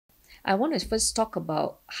I want to first talk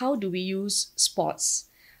about how do we use sports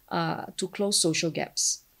to close social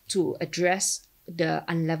gaps, to address the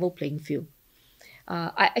unlevel playing field.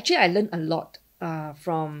 I learned a lot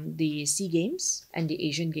from the SEA Games and the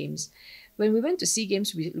Asian Games. When we went to SEA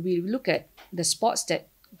Games, we look at the sports that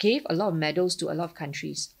gave a lot of medals to a lot of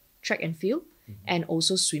countries, track and field, and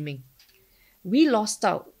also swimming. We lost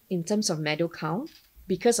out in terms of medal count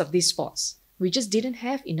because of these sports. We just didn't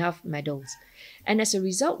have enough medals. And as a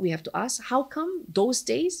result, we have to ask, how come those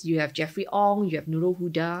days you have Jeffrey Ong, you have Nurul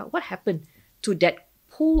Huda, what happened to that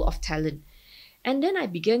pool of talent? And then I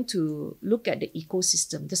began to look at the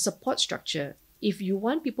ecosystem, the support structure. If you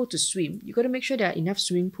want people to swim, you got to make sure there are enough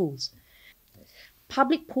swimming pools.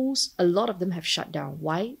 Public pools, a lot of them have shut down.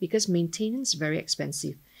 Why? Because maintenance is very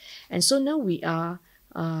expensive. And so now we are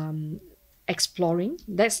exploring.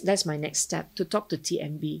 That's my next step, to talk to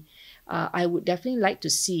TMB. I would definitely like to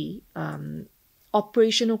see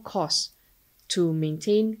operational costs to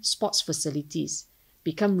maintain sports facilities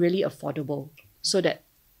become really affordable, so that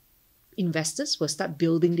investors will start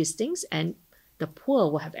building these things and the poor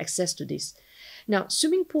will have access to this. Now,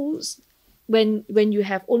 swimming pools, when you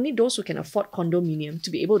have only those who can afford condominium to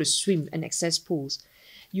be able to swim and access pools,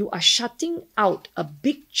 you are shutting out a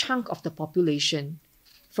big chunk of the population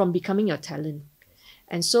from becoming your talent.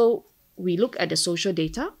 And so we look at the social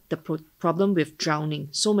data, the problem with drowning.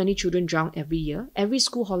 So many children drown every year. Every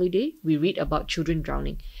school holiday, we read about children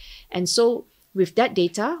drowning. And so with that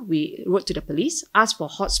data, we wrote to the police, asked for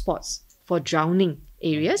hotspots for drowning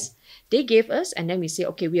areas. They gave us, and then we say,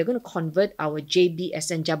 okay, we are going to convert our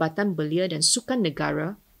JBSN, Jabatan Belia dan Sukan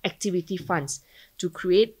Negara activity funds to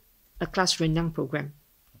create a class rendang program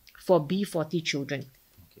for B40 children.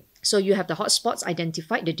 Okay. So you have the hotspots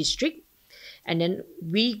identified, the district, and then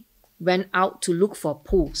we went out to look for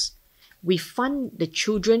pools. We fund the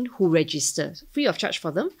children who register, free of charge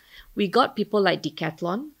for them. We got people like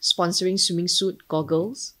Decathlon sponsoring swimming suit,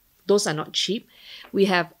 goggles. Those are not cheap. We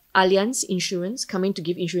have Allianz Insurance coming to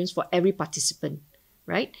give insurance for every participant,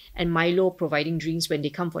 right? And Milo providing drinks when they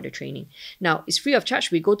come for the training. Now, it's free of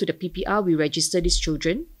charge. We go to the PPR, we register these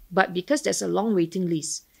children. But because there's a long waiting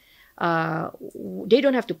list, they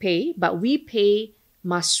don't have to pay, but we pay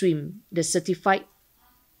Must Swim, the certified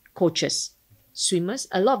coaches, swimmers.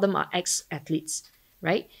 A lot of them are ex-athletes,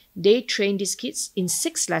 right? They train these kids in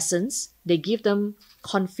 6 lessons. They give them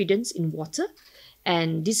confidence in water.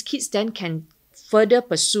 And these kids then can further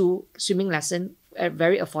pursue swimming lesson at a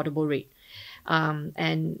very affordable rate.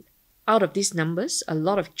 And out of these numbers, a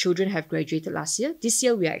lot of children have graduated last year. This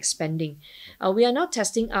year, we are expanding. We are now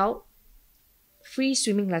testing out free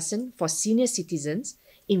swimming lesson for senior citizens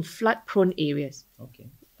in flood-prone areas.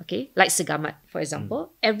 Okay, like Segamat, for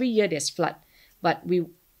example. Every year there's flood. But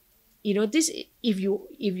this, if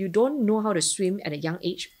you don't know how to swim at a young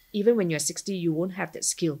age, even when you're 60, you won't have that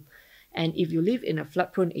skill. And if you live in a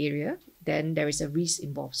flood-prone area, then there is a risk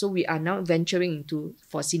involved. So we are now venturing into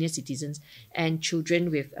for senior citizens and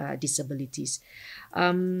children with disabilities.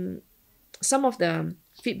 Some of the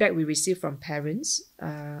feedback we receive from parents,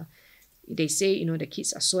 they say, the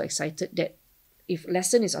kids are so excited that if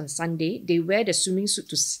lesson is on Sunday, they wear the swimming suit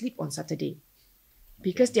to sleep on Saturday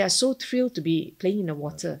because they are so thrilled to be playing in the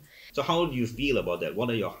water. So how do you feel about that? What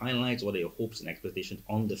are your highlights? What are your hopes and expectations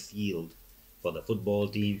on the field for the football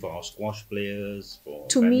team, for our squash players, for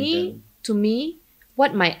badminton? To me,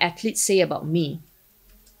 what my athletes say about me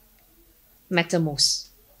matter most.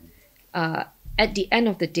 At the end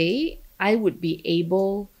of the day, I want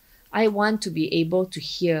to be able to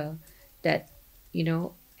hear that,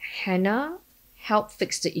 Hannah helped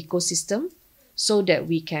fix the ecosystem so that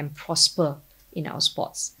we can prosper in our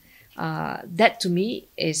sports. That to me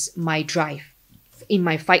is my drive in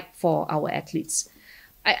my fight for our athletes.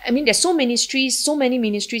 I mean, there's so many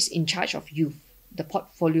ministries in charge of youth, the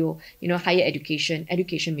portfolio, higher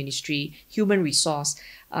education ministry, human resource,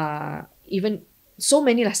 even so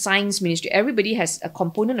many like science ministry. Everybody has a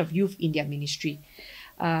component of youth in their ministry.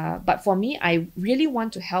 But for me, I really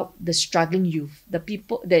want to help the struggling youth,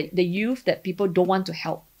 the youth that people don't want to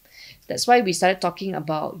help. That's why we started talking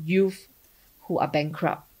about youth who are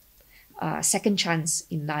bankrupt, second chance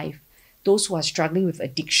in life, those who are struggling with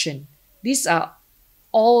addiction. These are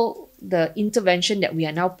all the intervention that we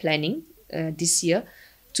are now planning this year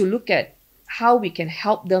to look at how we can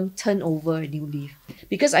help them turn over a new leaf.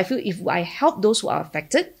 Because I feel if I help those who are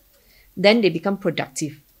affected, then they become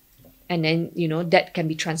productive. And then, that can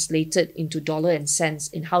be translated into dollar and cents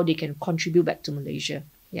in how they can contribute back to Malaysia.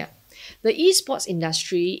 Yeah. The esports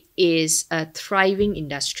industry is a thriving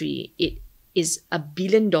industry. It is a $1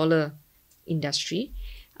 billion industry.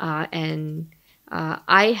 And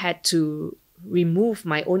I had to remove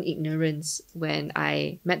my own ignorance when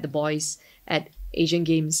I met the boys at Asian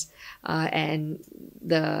Games, and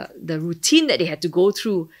the routine that they had to go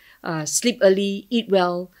through, sleep early, eat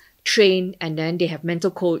well, train, and then they have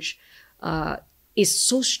mental coach, is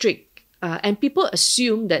so strict. And people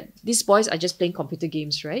assume that these boys are just playing computer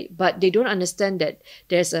games, right? But they don't understand that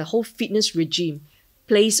there's a whole fitness regime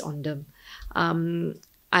placed on them.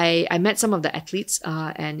 I met some of the athletes,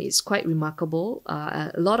 and it's quite remarkable.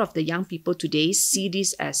 A lot of the young people today see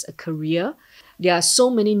this as a career. There are so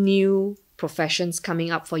many new professions coming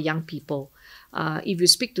up for young people. If you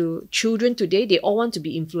speak to children today, they all want to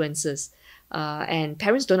be influencers. And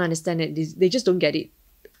parents don't understand it. They just don't get it.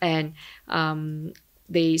 And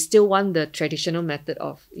they still want the traditional method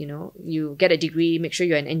of, you get a degree, make sure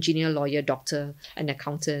you're an engineer, lawyer, doctor, an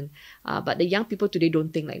accountant. But the young people today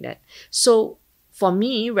don't think like that. So for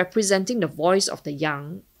me, representing the voice of the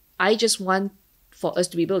young, I just want for us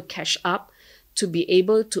to be able to catch up, to be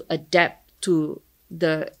able to adapt to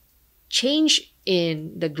the change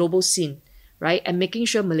in the global scene, right? And making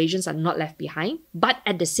sure Malaysians are not left behind, but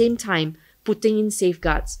at the same time, putting in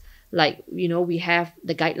safeguards. Like, we have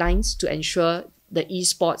the guidelines to ensure the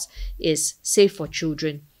esports is safe for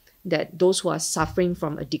children, that those who are suffering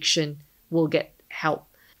from addiction will get help.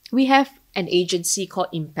 We have an agency called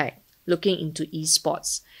Impact looking into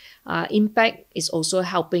esports. Impact is also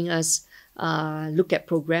helping us look at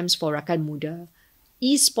programs for Rakan Muda.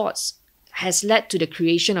 Esports has led to the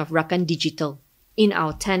creation of Rakan Digital in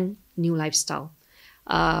our 10 New Lifestyle.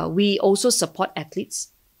 We also support athletes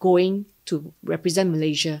going to represent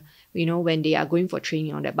Malaysia, when they are going for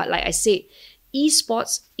training on that. But like I said,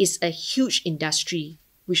 esports is a huge industry,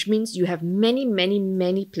 which means you have many, many,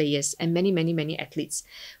 many players and many, many, many athletes.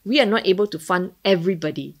 We are not able to fund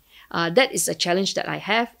everybody. That is a challenge that I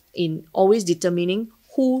have in always determining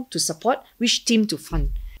who to support, which team to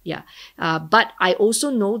fund. Yeah. But I also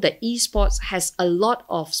know that esports has a lot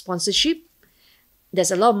of sponsorship.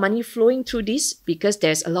 There's a lot of money flowing through this because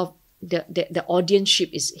there's a lot of, the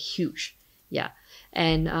audienceship is huge. Yeah.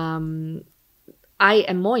 And I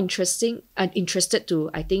am more interested to,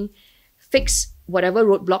 I think, fix whatever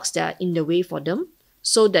roadblocks that are in the way for them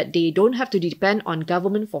so that they don't have to depend on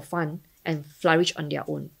government for fun and flourish on their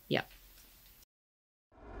own.